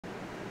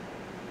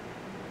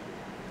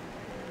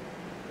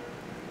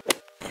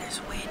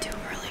is way too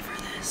early for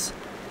this.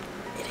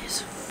 It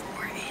is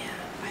 4 a.m.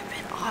 I've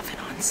been off and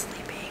on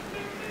sleeping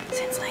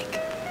since like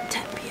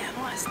 10 p.m.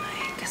 last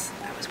night because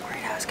I was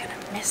worried I was gonna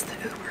miss the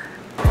Uber.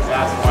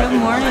 Good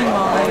morning,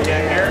 Molly.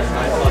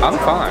 I'm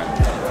fine.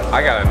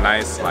 I got a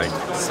nice like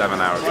 7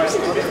 hours of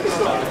sleep.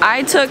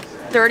 I took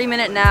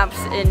 30-minute naps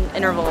in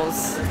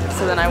intervals,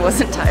 so then I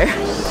wasn't tired.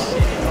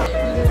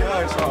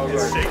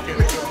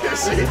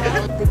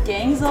 The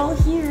gang's all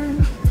here.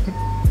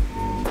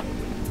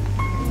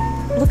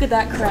 Look at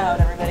that crowd,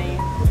 everybody.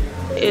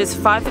 It is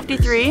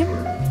 5:53.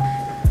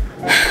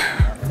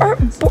 Our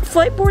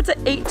flight board's at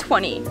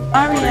 8:20.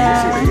 Aria.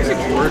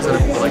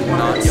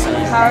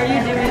 How are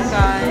you doing,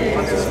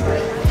 guys?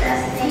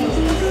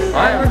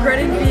 I'm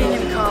regretting being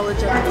in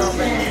college at the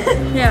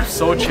moment. Yeah.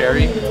 So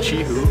cherry,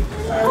 Chihu.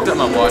 Look at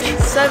my watch.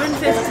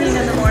 7:15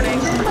 in the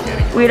morning.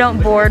 We don't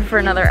board for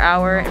another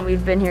hour, and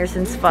we've been here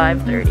since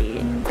 5:30.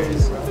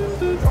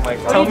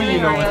 Tell me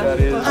you know what that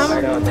is.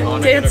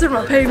 I'm dancing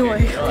my pain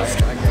away.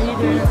 Are you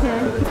doing okay?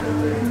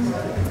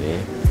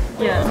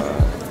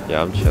 Yeah.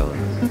 Yeah, I'm chilling.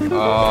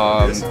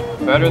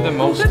 Better than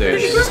most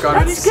days.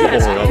 That's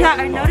good. Yeah,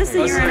 I noticed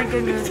that you were in a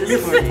good mood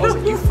this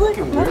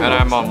morning. And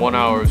I'm on 1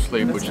 hour of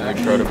sleep, which is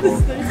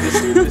incredible.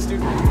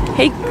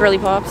 Hey, girly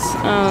pops.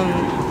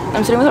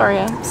 I'm sitting with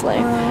Aria, Slay.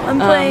 I'm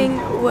playing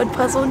wood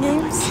puzzle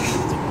games.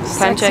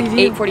 Time check,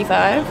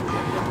 8:45.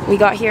 We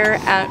got here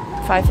at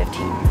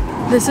 5:15.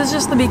 This is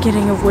just the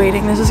beginning of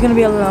waiting. This is gonna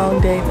be a long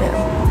day, man.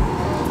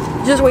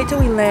 Just wait till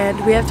we land.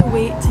 We have to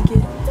wait to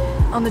get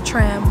on the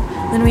tram.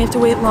 Then we have to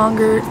wait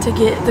longer to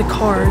get the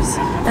cars.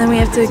 And then we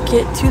have to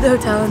get to the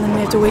hotel, and then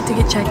we have to wait to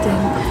get checked in.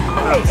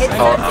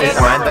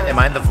 Am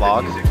I in the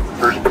vlog?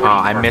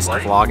 I missed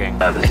vlogging.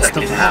 It's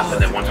the vlog.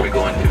 And then once we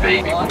go into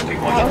baby,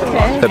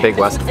 The Big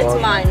West vlog.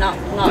 It's mine, not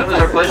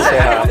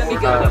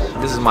Yeah.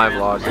 This is my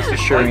vlog. This is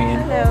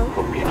Shireen.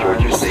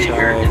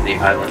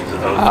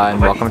 And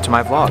welcome to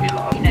my vlog.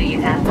 You know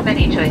you have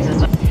many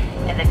choices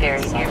in the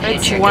very near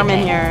future. It's warm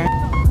in here.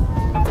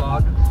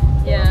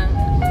 Yeah.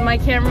 My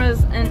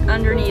camera's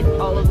underneath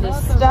all of this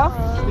stuff.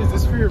 Is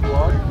this for your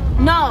vlog?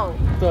 No!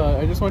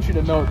 I just want you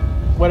to know,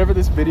 whatever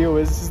this video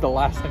is, this is the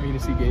last time you're gonna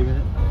see Gabe in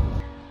it.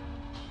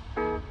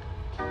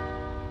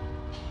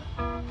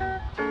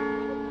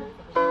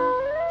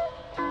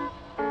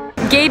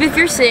 Gabe, if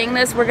you're seeing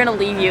this, we're gonna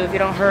leave you if you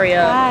don't hurry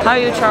up. Hi. How are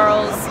you,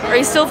 Charles? Are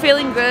you still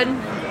feeling good?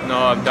 No,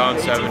 I'm down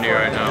 70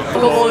 right now.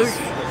 Go boys.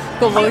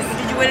 Go boys.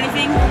 Did you win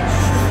anything?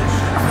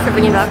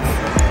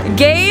 $15.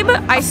 Gabe,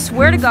 I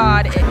swear to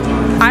God,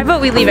 I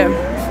vote we leave him.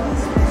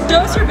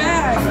 Show us your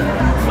bag.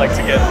 Like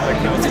to get like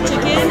It's a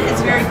chicken.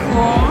 It's very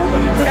cool.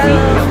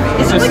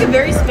 Is it like a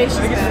very spacious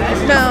bag?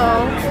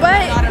 No,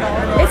 but Not at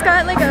all. it's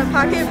got like a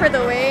pocket for the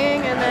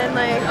wing, and then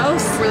like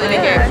Really big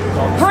hair.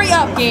 Hurry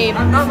up, Gabe.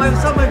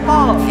 It's not my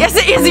fault. Yes,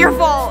 it is your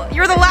fault.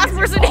 You're the last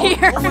person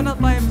here. He went up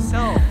by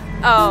himself.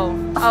 Oh.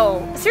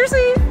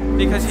 Seriously?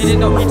 Because he didn't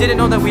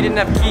know that we didn't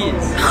have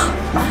keys.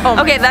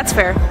 Okay, that's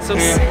fair. So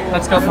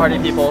let's go party,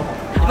 people.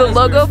 The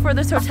logo for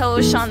this hotel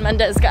is Shawn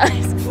Mendes,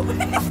 guys.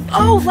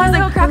 Oh, let's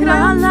go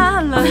crocodile.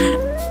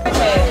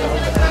 Okay,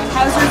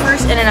 how's your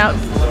first In-N-Out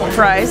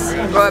fries?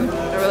 Good. I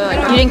really like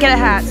it. You didn't get a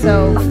hat,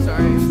 so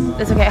sorry.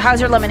 It's okay. How's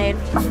your lemonade?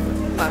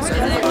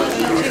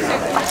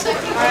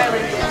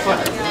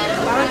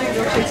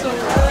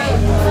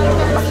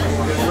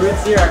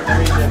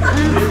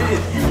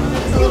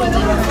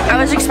 I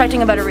was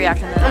expecting a better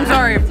reaction than that. I'm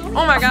sorry.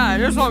 Oh my god,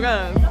 you're so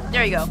good.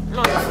 There you go.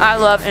 I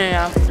love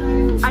In-N-Out.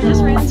 I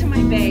just ran into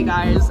my bae,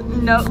 guys.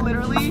 No,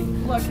 literally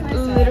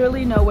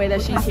no way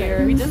that she's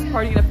here. We just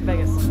partied up in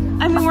Vegas.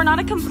 I mean, we're not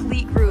a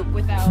complete group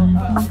without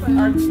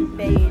our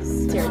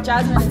baes here.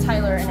 Jasmine and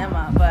Tyler and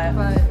Emma, but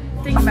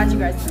thinking about you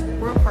guys,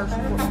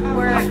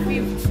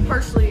 we've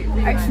partially.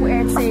 I'd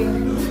say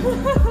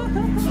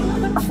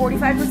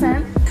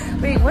 45%.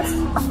 Wait, what's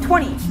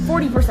 20?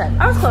 40%.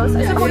 I was close. I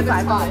said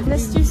 45.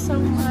 Missed you so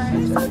much.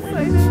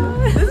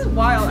 This is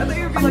wild. I thought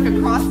you would be like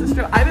across the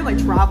strip. I've been like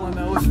traveling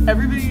though. Like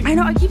everybody. I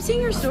know. I keep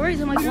seeing your stories.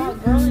 I'm like, wow,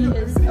 girly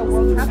is a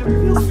world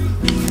traveler.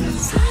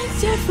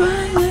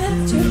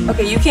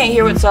 Okay, you can't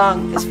hear what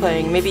song is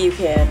playing. Maybe you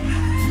can,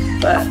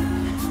 but.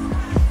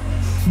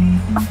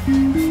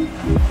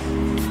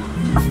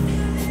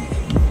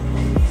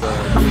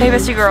 Hey,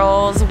 bestie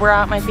girls. We're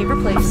at my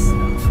favorite place.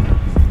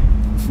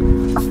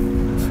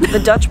 The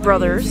Dutch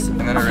Brothers.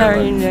 How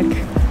are you, Nick?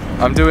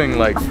 I'm doing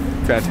like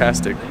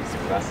fantastic.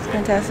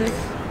 Fantastic.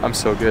 I'm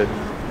so good.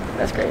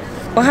 That's great.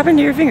 What happened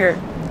to your finger?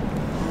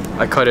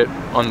 I cut it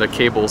on the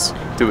cables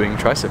doing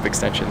tricep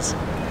extensions.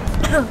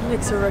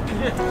 Nick's a rookie.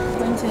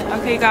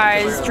 Okay,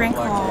 guys, drink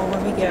call. What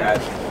do we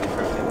get?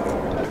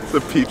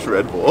 The peach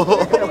Red Bull.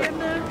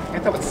 I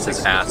thought it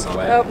says ass on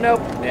it. Oh,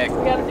 nope. Nick,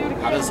 We gotta do it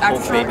again. how does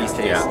Hulk babies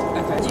taste? Yeah.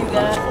 Did you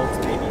get it?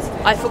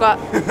 I forgot.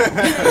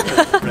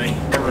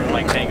 Never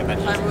like paying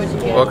attention. What'd you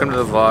get? Welcome to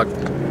the vlog.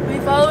 Are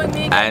you following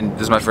me? And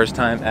this is my first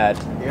time at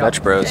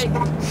Dutch Bros.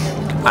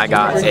 I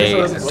got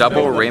a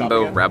double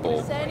rainbow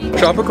rebel.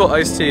 Tropical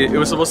iced tea. It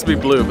was supposed to be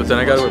blue, but then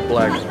I got it with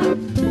black.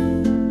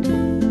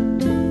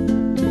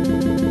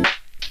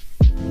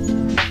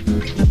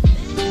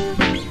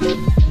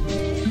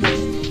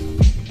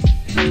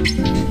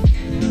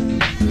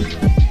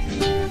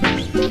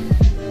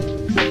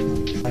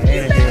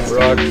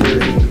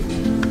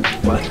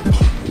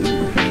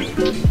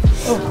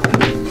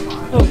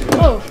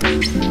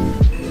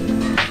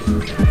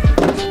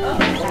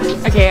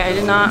 Okay, I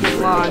did not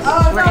vlog.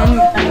 We're in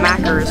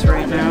Macca's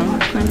right now.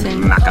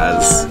 Clinton.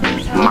 Macca's.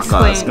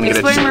 Macca's. Gonna get a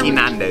Explain chicken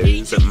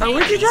Nando's. Oh,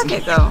 where'd your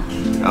jacket go?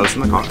 Oh, it's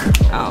in the car.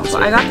 Oh, so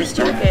I got this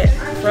jacket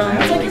from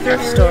the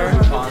thrift store.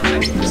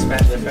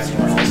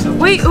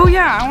 Wait, oh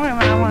yeah, I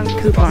want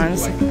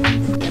coupons.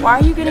 Why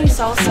are you getting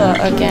salsa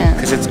again?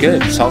 Because it's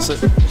good.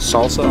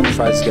 Salsa on the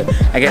fries is good.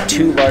 I get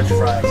 2 large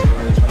fries.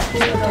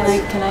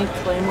 Can I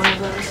claim one of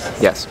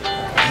those? Yes.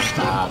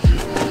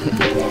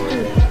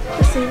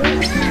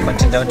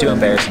 Clinton, don't do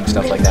embarrassing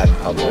stuff like that in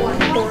public.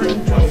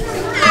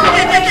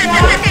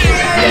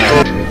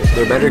 Yeah,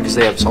 they're better because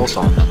they have salsa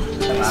on them.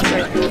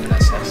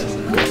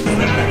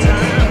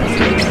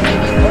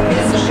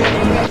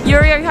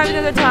 Yuri, are you having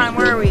a good time?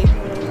 Where are we?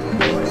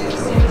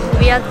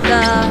 We at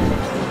the...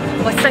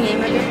 What's the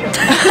name again?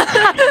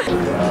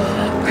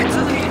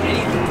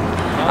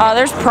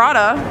 There's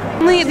Prada.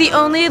 The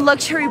only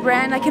luxury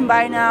brand I can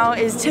buy now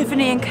is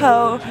Tiffany &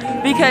 Co.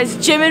 because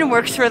Jimin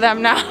works for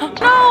them now. No,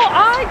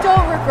 I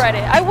don't regret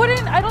it. I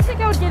don't think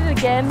I would get it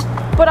again,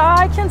 but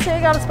I can say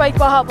I got a Spike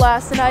Baja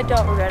Blast and I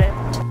don't regret it.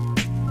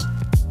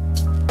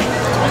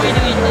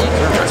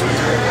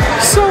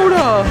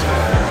 Soda!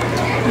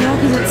 No,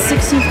 because it's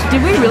 60.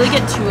 Did we really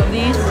get 2 of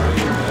these?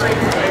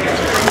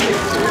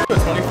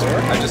 24?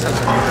 I just have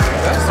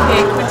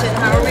Okay, Quentin,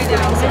 how are we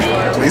doing so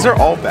far? These are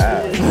all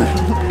bad.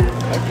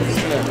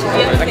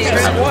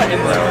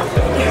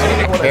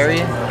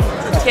 Berry?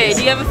 Okay, do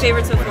you have a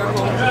favorite so far,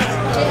 Cole?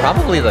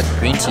 Probably the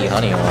green tea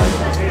honey one.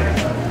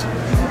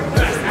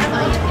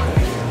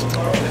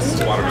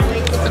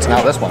 It's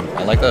now this one.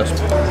 I like this.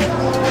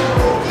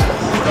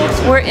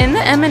 We're in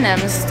the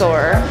M&M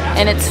store,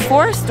 and it's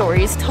 4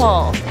 stories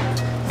tall.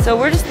 So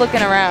we're just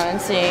looking around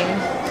and seeing.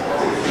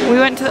 We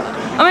went to.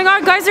 Oh my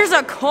God, guys! There's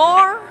a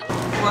car.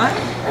 What?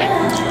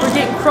 We're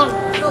getting crunk.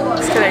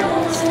 Just kidding.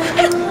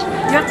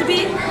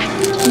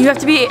 You have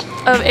to be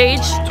of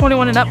age,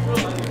 21 and up.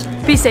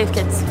 Be safe,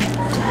 kids.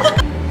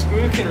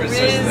 Who can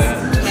resist that?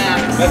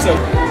 That's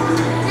okay.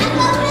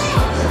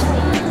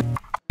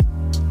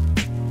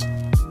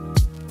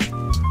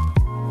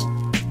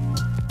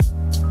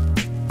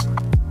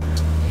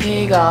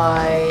 Hey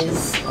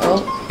guys.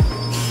 Oh.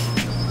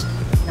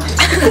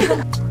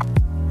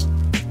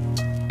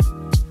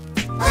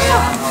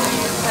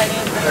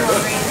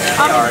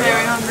 I'm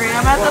very hungry.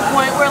 I'm at the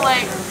point where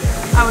like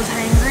I was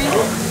hangry.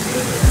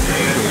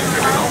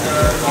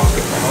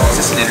 Is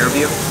this an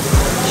interview?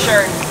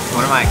 Sure.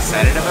 What am I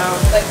excited about?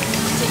 Like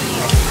to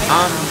eat.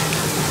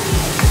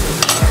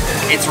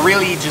 It's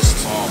really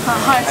just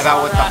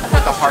about what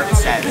the heart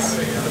says.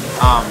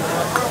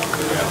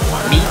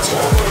 Meat.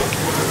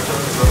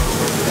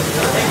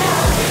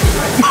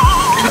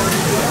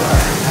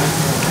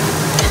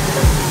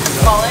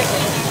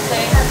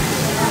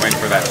 Waiting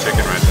for that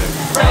chicken right there.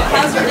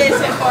 How's your day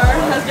so far?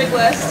 How's Big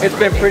West? It's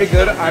been pretty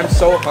good. I'm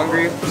so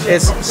hungry.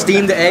 It's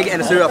steamed egg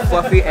and it's a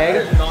fluffy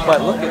egg.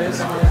 But look at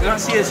this. You don't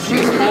see this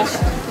cheese pulse?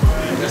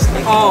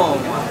 Oh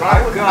my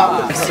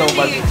God. It's so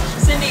much.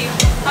 Cindy,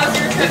 how's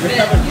your trip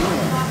been?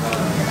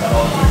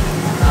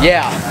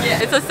 Yeah.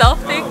 It's a self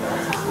thing.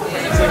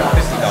 It's like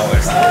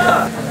 $50.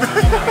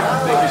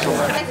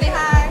 Say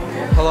hi.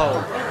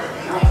 Hello.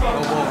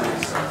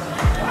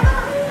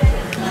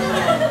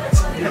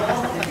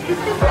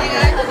 Hey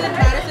guys, this is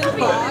Madison's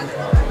vlog.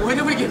 When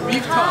did we get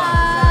beef tongue?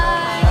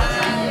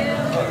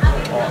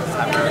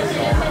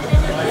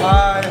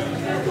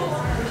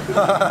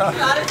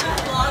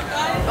 Madison's vlog,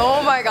 guys.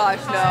 Oh my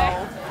gosh, no.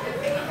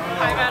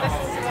 Hi,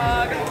 Madison's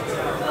vlog.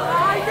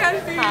 Hi,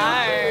 Cassie.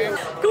 Hi.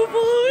 Go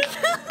Blues!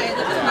 Hey,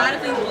 this is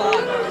Madison's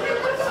vlog.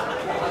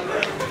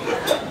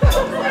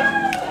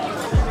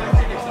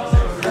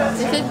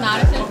 This is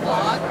Madison's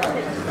vlog.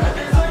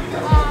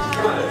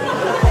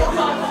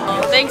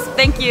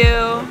 Thank you.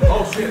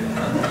 Oh shit.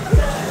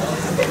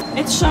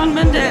 It's Shawn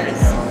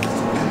Mendes.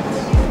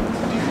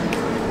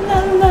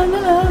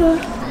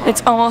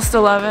 It's almost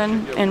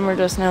 11 and we're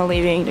just now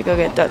leaving to go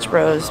get Dutch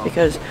Bros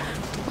because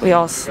we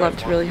all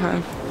slept really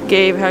hard.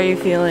 Gabe, how are you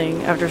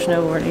feeling after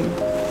snowboarding?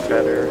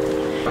 Better.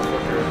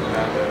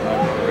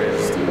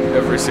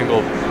 Every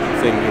single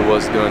thing he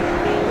was doing.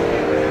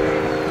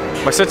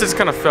 My senses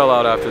kind of fell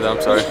out after that,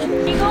 I'm sorry.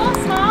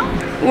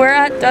 We're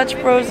at Dutch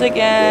Bros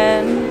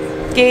again.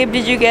 Gabe,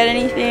 did you get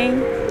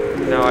anything?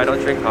 No, I don't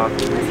drink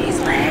coffee.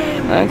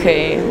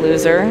 Okay,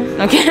 loser.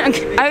 Okay.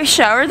 I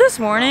showered this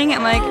morning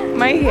and like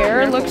my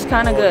hair looks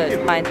kind of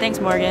good. Fine,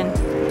 thanks Morgan.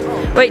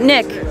 Wait,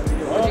 Nick.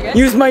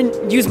 Use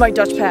my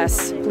Dutch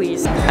pass,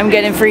 please. I'm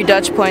getting free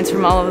Dutch points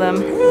from all of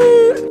them.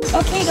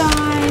 Okay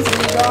guys,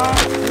 we're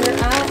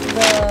at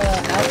the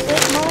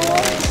outlet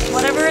mall.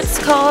 Whatever it's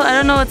called, I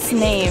don't know its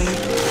name.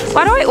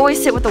 Why do I always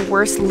sit with the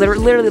worst,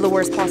 literally the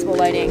worst possible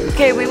lighting?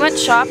 Okay, we went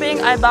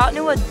shopping. I bought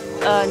new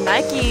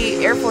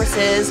Nike Air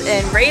Forces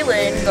and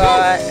Raylan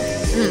got...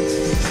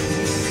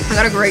 I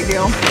got a great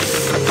deal.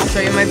 I'll show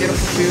you my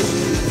beautiful shoes.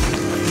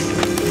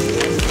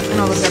 And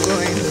all the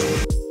February.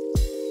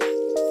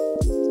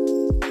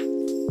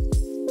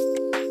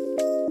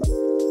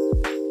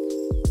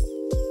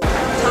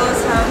 Tell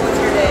us what's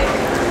your day?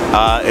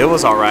 It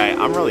was alright.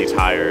 I'm really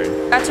tired.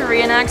 Got to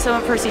reenact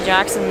some of Percy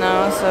Jackson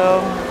though, so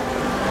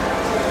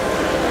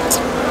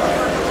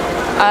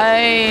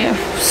I'm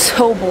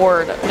so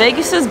bored.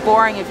 Vegas is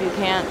boring if you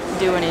can't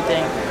do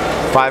anything.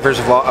 5 years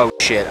of law. Oh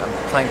shit, I'm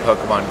playing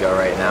Pokemon Go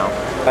right now.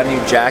 Got a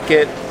new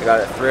jacket, I got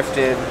it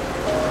thrifted.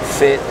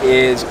 Fit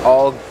is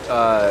all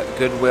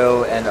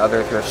Goodwill and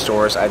other thrift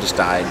stores. I just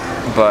died.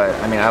 But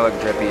I mean, I look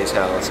drippy as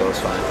hell, so it's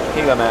fine.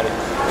 Here you go, Maddie.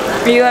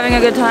 Are you having a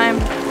good time?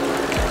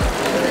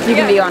 You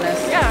can be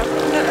honest. Yeah.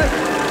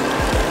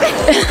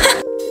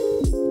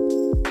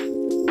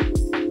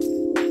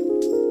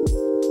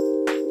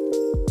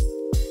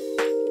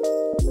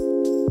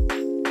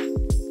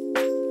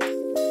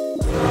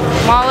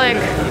 Malik,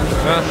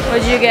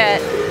 what'd you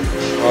get?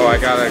 Oh, I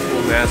got a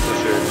cool NASA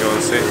shirt. You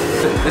want to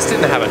see? This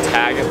didn't have a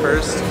tag at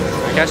first.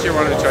 The cashier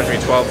wanted to charge me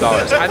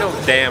 $12. I know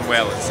damn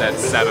well it said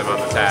 7 on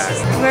the tag.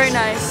 Very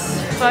nice.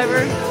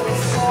 Fiverr.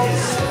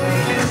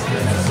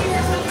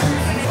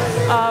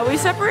 We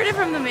separated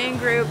from the main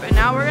group and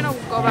now we're gonna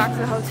go back to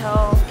the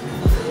hotel.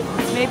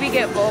 Maybe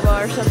get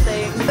boba or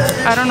something.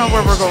 I don't know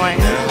where we're going.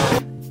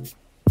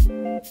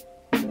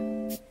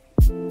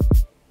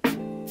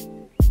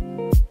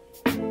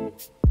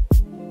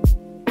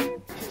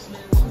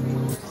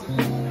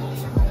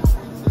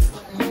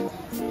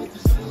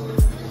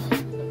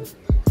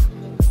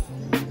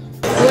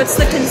 What's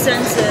the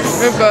consensus?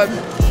 We're good.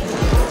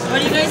 What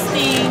do you guys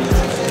think?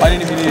 I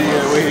didn't even need to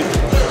get wait.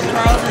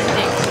 Charles, what do you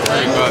think?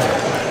 Good? Good.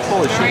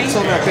 Holy shit, you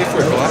told me I paid for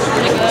a glass.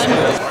 Pretty good?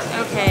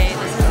 Okay,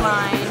 this is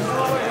mine.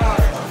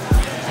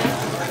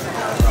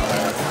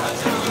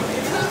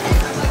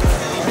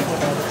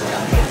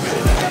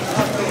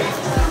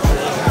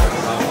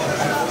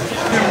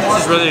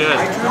 This is really good.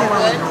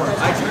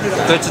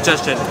 Good? Good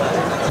suggestion.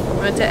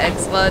 Went to Egg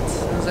Sluts.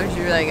 It was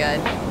actually really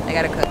good. I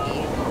got a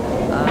cookie.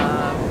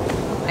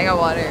 I got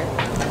water.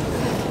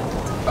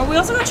 Oh, we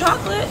also got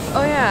chocolate.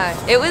 Oh yeah,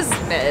 it was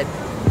mid.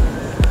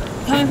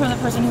 Coming from the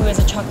person who is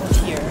a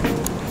chocolatier.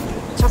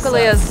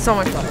 Chocolate is so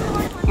much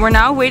better. We're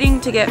now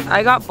waiting to get,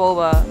 I got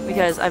boba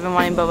because I've been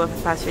wanting boba for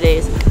the past few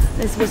days.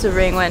 It's supposed to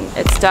ring when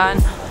it's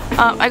done.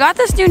 I got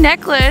this new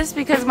necklace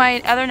because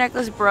my other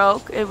necklace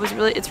broke.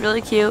 It's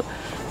really cute.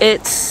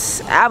 It's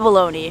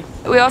abalone.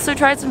 We also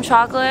tried some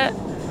chocolate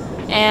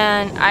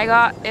and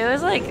it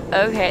was like,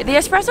 okay. The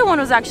espresso one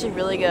was actually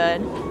really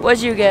good.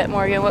 What'd you get,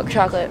 Morgan? What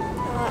chocolate?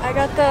 I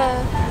got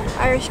the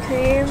Irish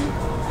cream.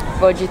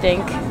 What'd you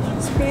think?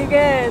 It's pretty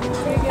good.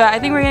 I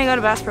think we're gonna go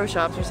to Bass Pro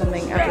Shops or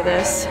something after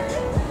this.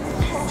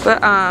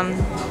 But I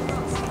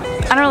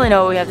don't really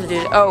know what we have to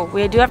do. Oh,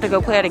 we do have to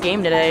go play at a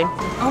game today.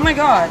 Oh my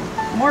god,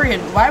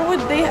 Morgan, why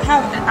would they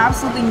have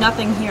absolutely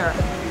nothing here?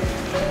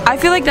 I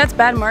feel like that's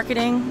bad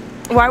marketing.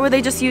 Why would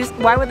they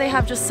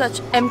have just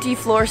such empty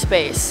floor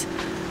space?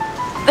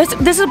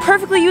 This is a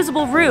perfectly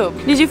usable room.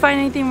 Did you find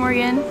anything,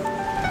 Morgan?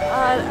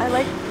 I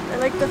like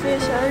the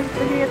fish. I like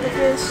looking at the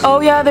fish. Oh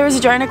yeah, there was a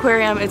giant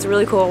aquarium. It's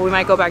really cool. We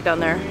might go back down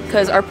there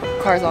because our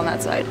car's on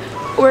that side.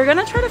 We're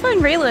gonna try to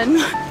find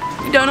Raylan.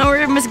 We don't know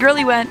where Miss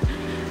Girly went,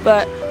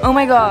 but oh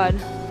my god.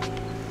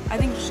 I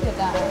think you should get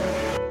that.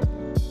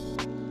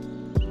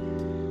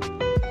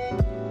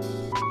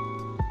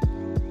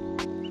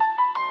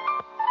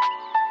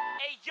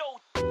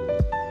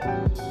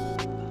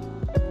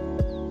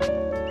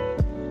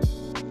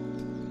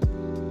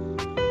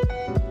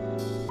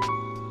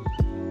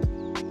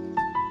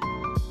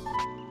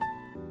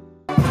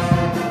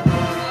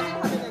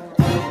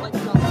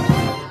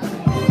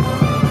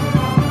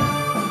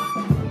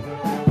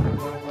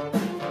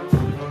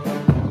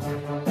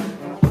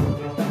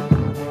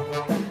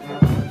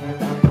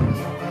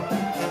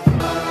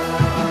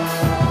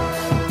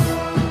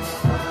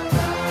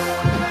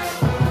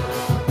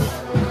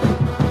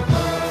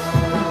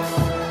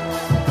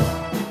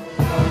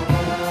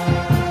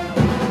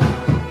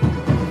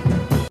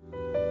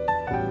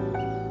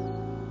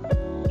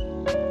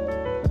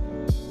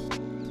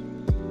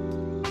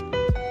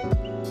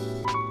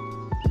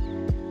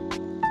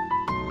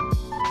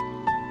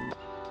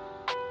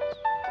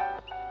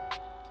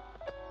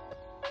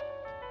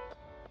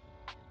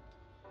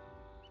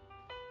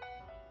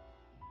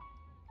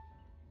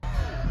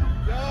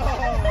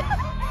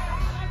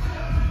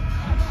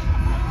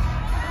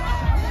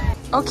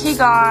 Okay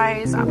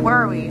guys, where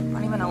are we? I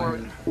don't even know where we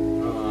are.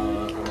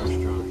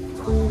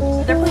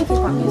 They're playing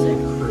K-pop music.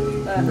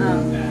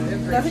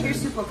 But I think your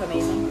soup looked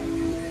amazing.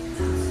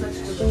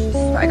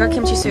 I got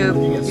kimchi soup.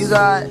 You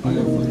got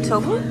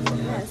tofu?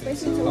 Yeah,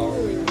 spicy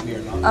tofu.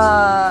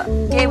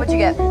 Gabe, what'd you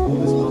get?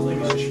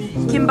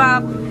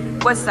 Kimbap.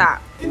 What's that?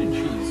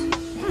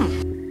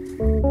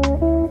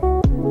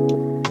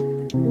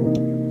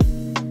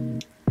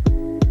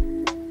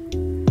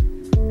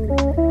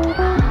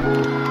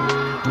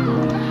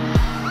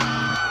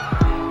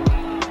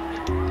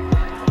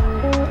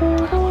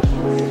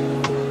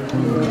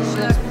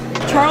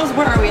 Charles,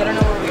 where are we? I don't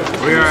know where we are.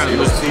 We are at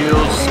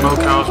Lucille's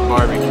Smokehouse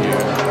Barbecue.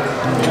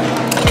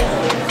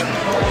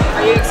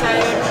 Are you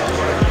excited?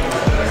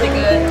 Is it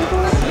good?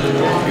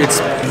 It's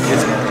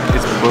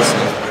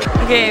pussy.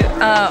 Okay,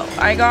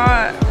 I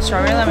got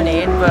strawberry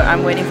lemonade, but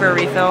I'm waiting for a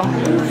refill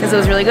because it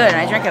was really good and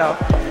I drank it all.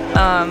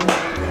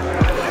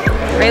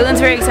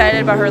 Raylan's very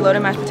excited about her loaded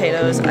mashed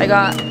potatoes. I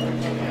got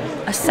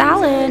a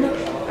salad,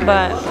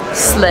 but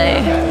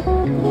slay.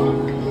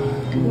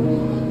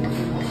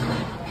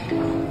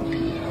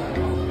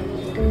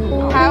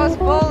 How was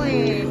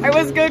bowling? I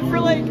was good for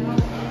like 2,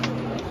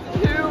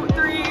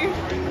 3,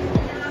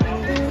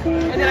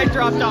 and then I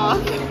dropped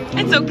off.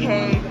 It's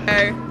okay.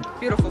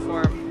 Beautiful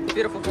form.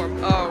 Beautiful form.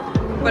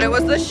 Oh, but it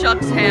was the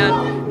shucks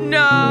hand.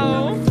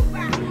 No.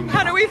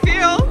 How do we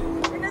feel?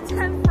 In the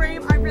 10th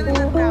frame, I really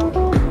let him down.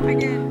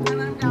 Again, I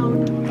let him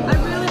down.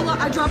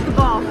 I dropped the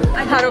ball.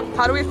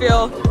 How do we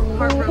feel?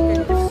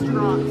 Heartbroken,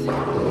 distraught.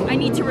 I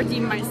need to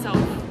redeem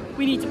myself.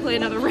 We need to play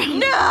another round.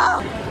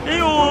 No.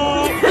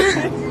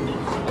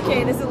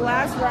 Okay, this is the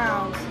last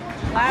round.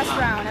 Last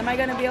round. Am I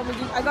gonna be able to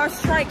do? I got a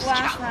strike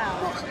last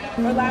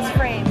round or last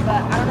frame,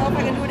 but I don't know if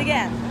I can do it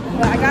again.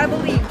 But I gotta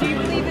believe. Do you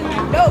believe in me?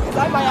 No, because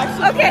I might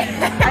actually. Okay.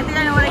 I think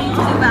I know what I need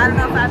to do, but I don't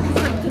know if I have the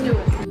strength to do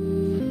it.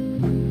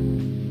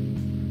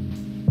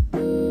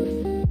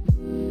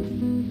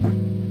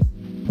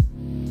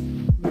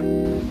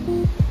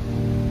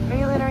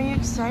 Raylan, are you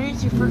excited?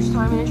 It's your first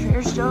time in a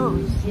Trader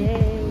Joe's.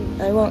 Yay.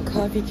 I want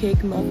coffee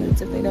cake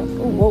muffins if they don't.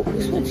 Oh, whoa,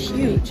 this one's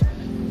huge.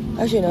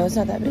 Actually, no, it's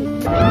not that big.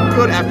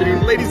 Good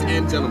afternoon, ladies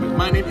and gentlemen.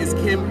 My name is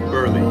Kim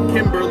Burley.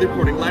 Kim Burley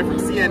reporting live from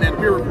CNN.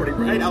 We're reporting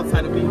right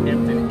outside of the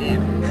Hampton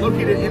Inn.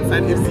 Located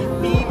inside is the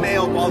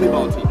female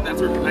volleyball team.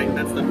 That's right,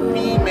 that's the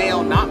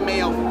female, not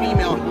male,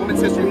 female Women's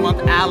History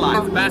Month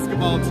allies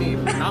basketball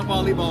team. Not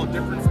volleyball,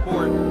 different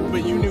sport.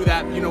 But you knew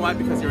that, you know why?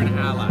 Because you're an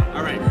ally.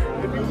 All right,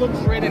 if you look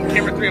straight in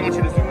camera 3, I want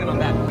you to zoom in on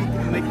that.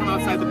 When they come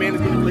outside, the band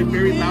is going to play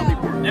very loudly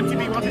for them.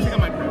 MTV, why don't you check out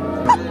my crib?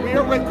 We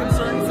are with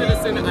concerned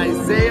citizen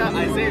Isaiah.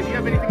 Isaiah, do you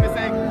have anything to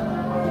say?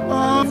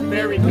 He's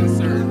very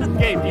concerned.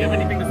 Gabe, do you have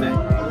anything to say?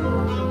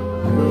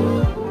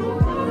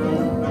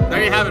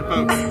 There you have it,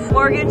 folks.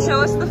 Morgan,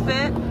 show us the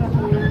fit.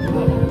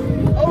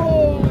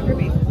 Oh,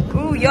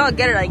 Ooh, y'all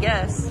get it, I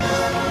guess.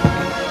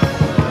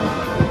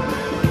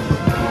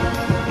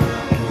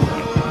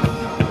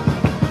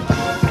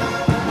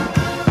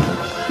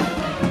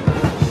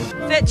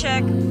 Fit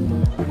check.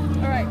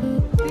 Alright,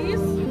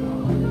 these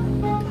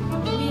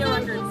Mia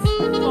Records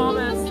bomb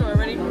ass store.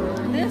 Ready?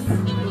 This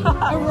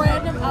a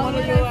random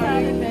outfit I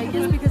found in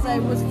Vegas because I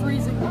was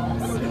freezing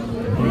balls.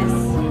 This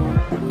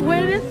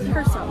Gwyneth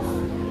herself.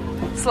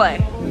 Slay.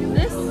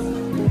 This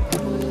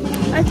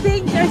I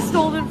think I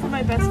stole them from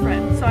my best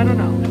friend, so I don't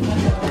know.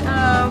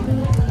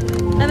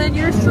 And then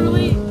yours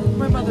truly,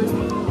 my mother's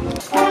one.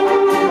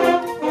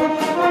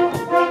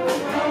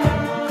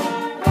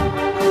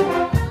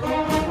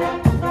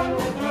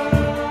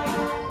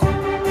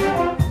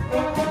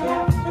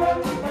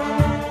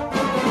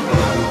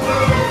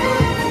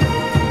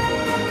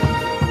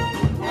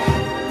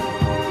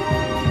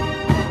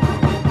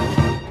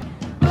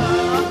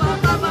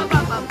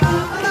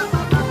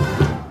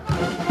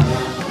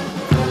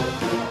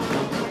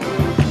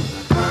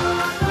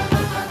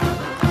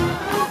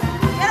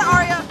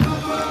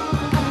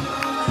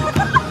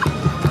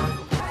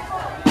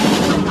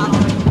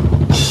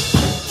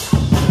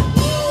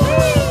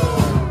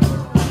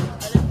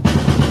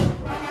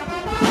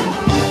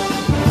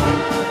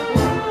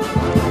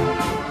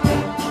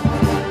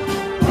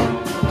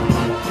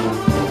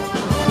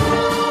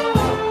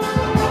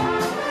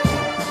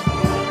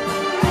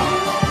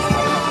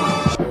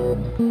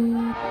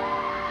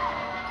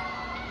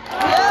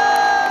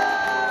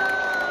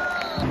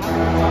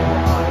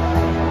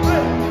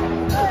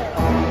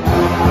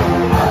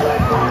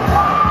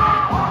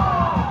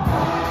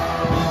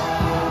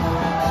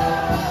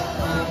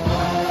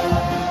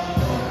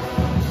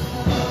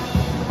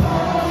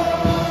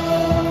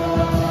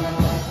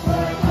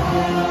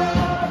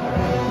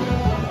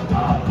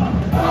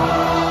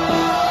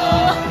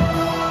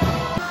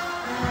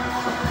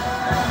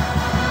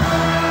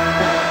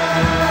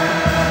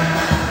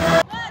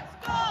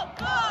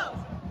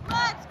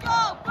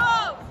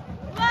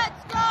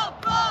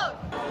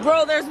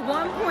 Bro, there's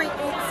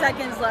 1.8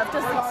 seconds left.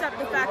 Just accept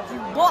the fact you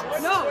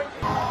lost. No.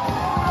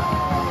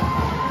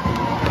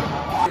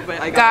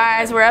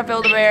 Guys, we're at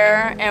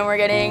Build-A-Bear and we're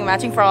getting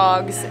matching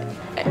frogs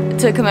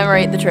to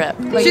commemorate the trip.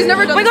 Like, She's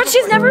never done oh my god, this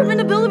she's never been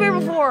to Build-A-Bear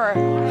before.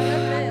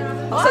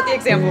 I'll set the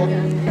example.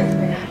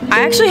 I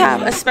actually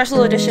have a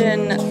special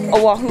edition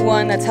Oahu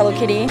one that's Hello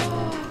Kitty.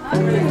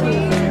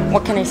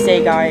 What can I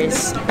say,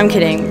 guys? I'm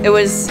kidding. It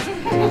was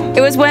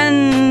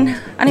when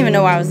I don't even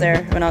know why I was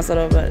there when I was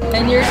little, but.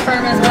 And yours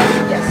firm as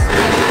well? Yes.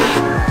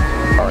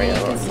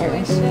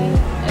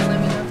 And let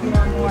me know if you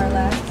want more or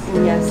less.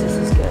 Yes, this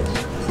is good.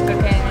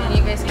 Okay, and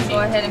you guys can go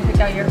ahead and pick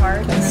out your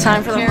hearts. It's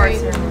time for the heart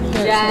ceremony.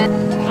 Yeah.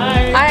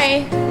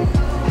 Hi.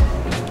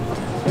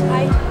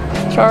 Hi.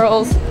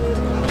 Charles.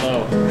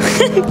 Hello.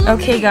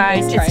 Okay,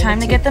 guys, it's time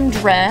to get them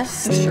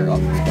dressed.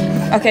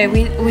 Okay,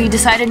 we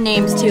decided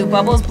names too: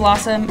 Bubbles,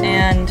 Blossom,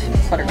 and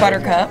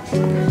Buttercup.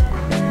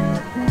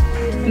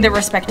 Their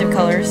respective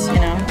colors, you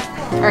know.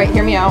 All right,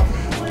 hear me out.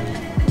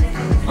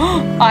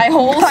 Eye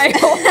holes. Eye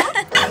holes.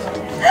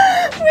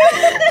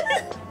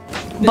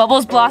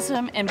 Bubbles,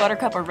 Blossom, and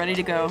Buttercup are ready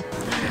to go.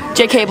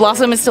 JK,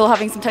 Blossom is still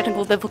having some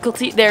technical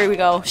difficulty. There we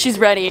go. She's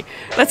ready.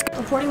 Let's go.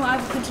 Reporting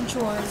live with Kitchen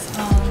Chores.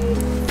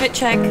 Fit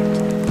check.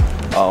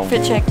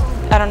 Fit check.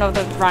 I don't know what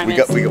the rhyme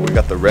is. We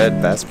got the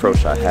red Bass Pro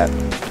Shot hat,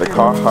 the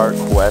Carhartt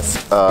Quest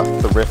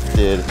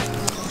thrifted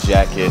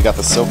jacket. We got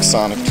the Silk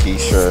Sonic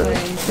t-shirt.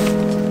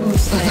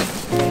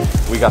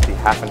 We got the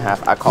half and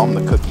half. I call them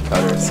the cookie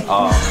cutters.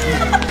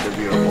 They're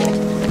beautiful.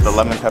 The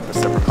lemon pepper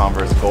slipper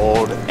Converse,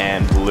 gold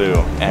and blue,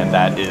 and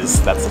that's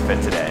the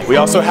fit today. We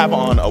also have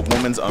on a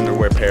woman's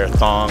underwear pair,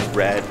 thong,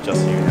 red, just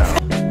so you know.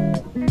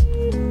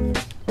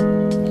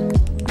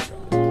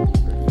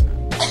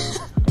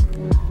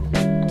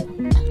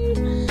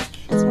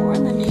 It's more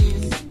in the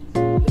knees.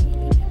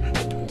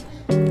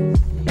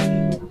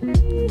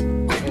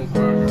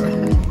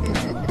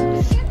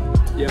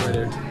 Yeah, right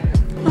there.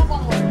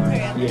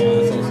 Yeah,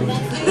 that's also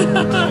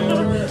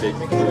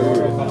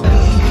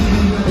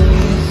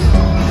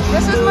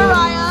This is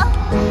Mariah.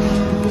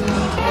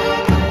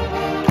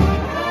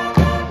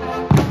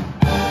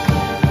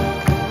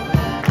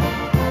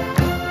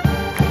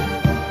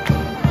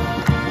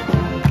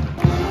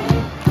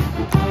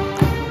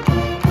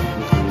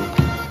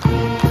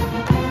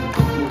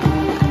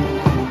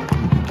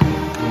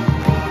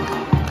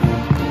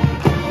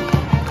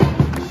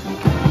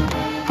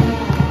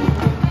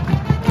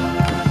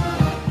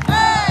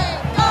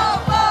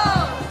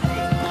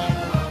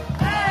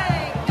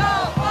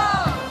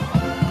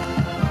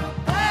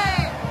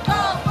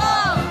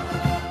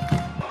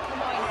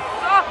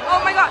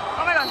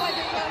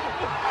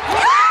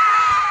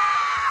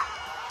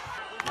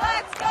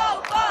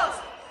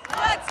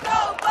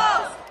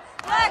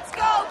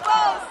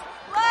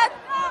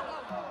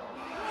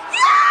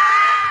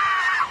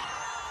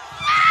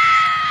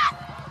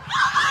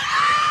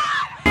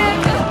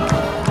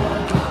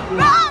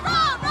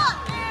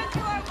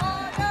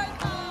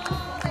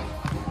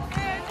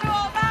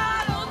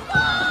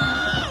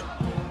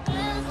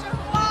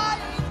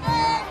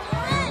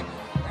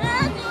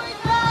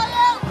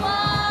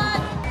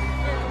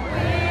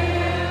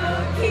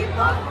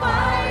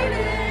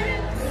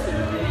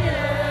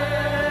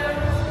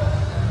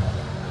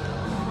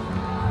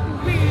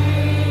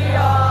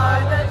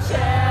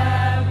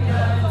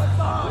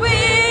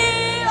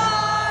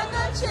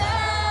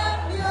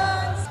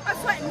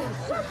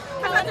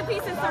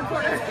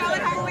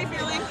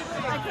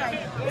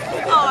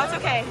 Oh, that's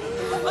okay.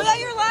 Was that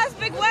your last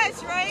big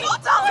wedge, right?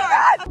 Don't tell me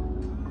that!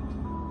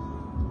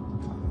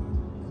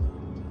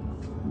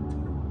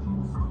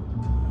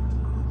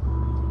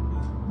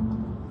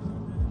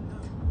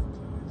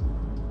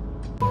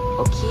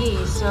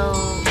 Okay, so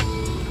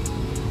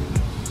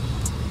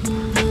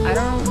I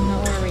don't know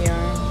where we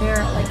are.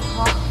 They're like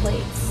hot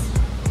plates,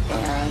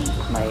 and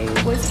my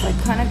voice is like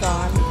kind of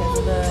gone because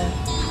of the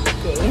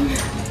game.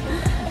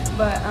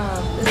 But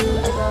this is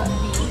I got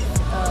beef.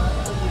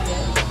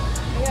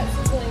 I got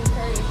sizzling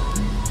curry.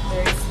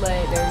 Very slay.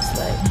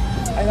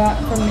 I got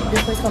from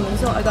this place called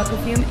Miso. I got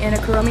perfume and a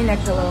kurumi neck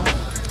pillow.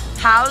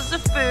 How's the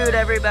food,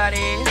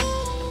 everybody?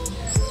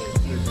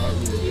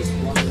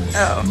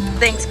 Oh,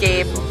 thanks,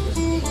 Gabe.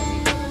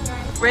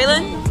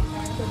 Raylan?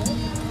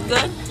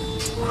 Good?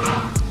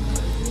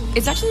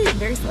 It's actually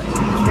very slight.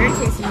 It's very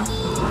tasty.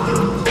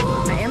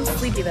 I am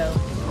sleepy though.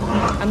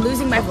 I'm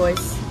losing my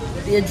voice.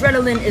 The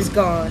adrenaline is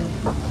gone.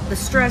 The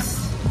stress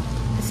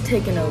is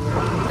taken over.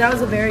 That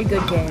was a very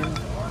good game.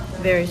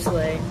 Very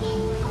slay.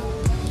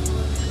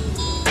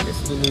 This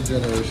is the new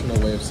generational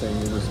way of saying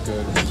it was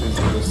good. It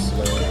was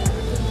slay.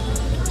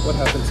 What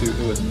happened to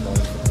it was fun?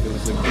 It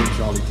was a good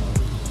jolly time.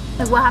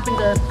 Like what happened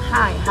to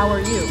hi, how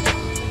are you?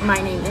 My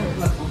name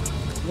is.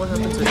 What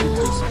happened to it?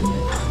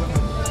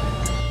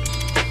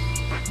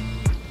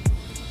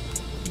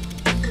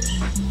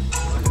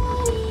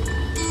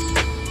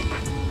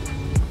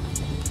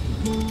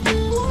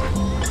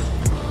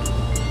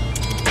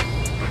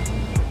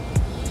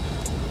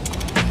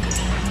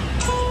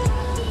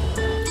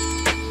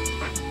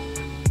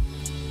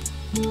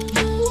 Thank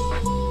you.